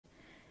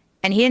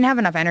And he didn't have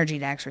enough energy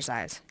to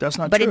exercise. That's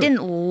not but true. But it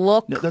didn't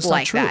look that's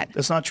like not true. that.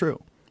 That's not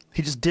true.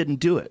 He just didn't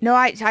do it. No,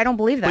 I don't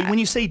believe that. But when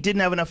you say he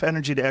didn't have enough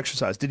energy to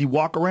exercise, did he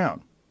walk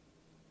around?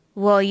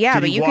 Well, yeah,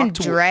 Did but he you can walk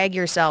to drag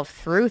yourself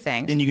through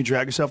things. And you can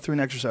drag yourself through an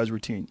exercise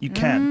routine. You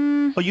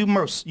can. Oh, you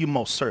most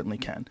certainly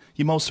can.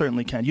 You most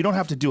certainly can. You don't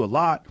have to do a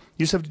lot.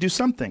 You just have to do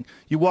something.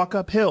 You walk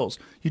up hills.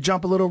 You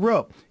jump a little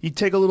rope. You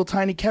take a little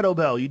tiny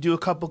kettlebell. You do a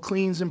couple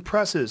cleans and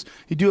presses.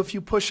 You do a few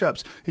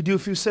push-ups. You do a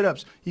few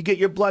sit-ups. You get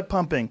your blood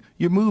pumping.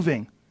 You're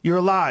moving. You're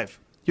alive.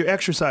 You're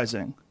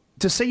exercising.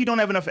 To say you don't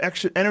have enough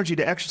energy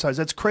to exercise,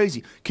 that's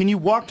crazy. Can you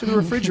walk to the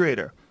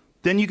refrigerator?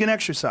 Then you can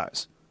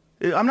exercise.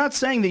 I'm not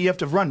saying that you have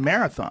to run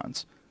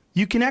marathons.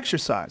 You can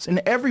exercise, and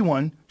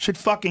everyone should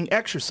fucking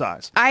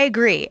exercise. I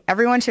agree.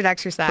 Everyone should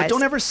exercise. But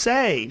don't ever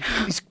say,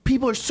 these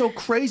people are so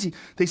crazy.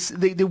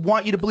 They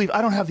want you to believe,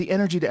 I don't have the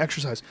energy to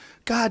exercise.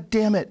 God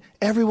damn it.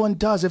 Everyone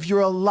does. If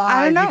you're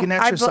alive, you can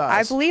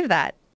exercise. I believe that.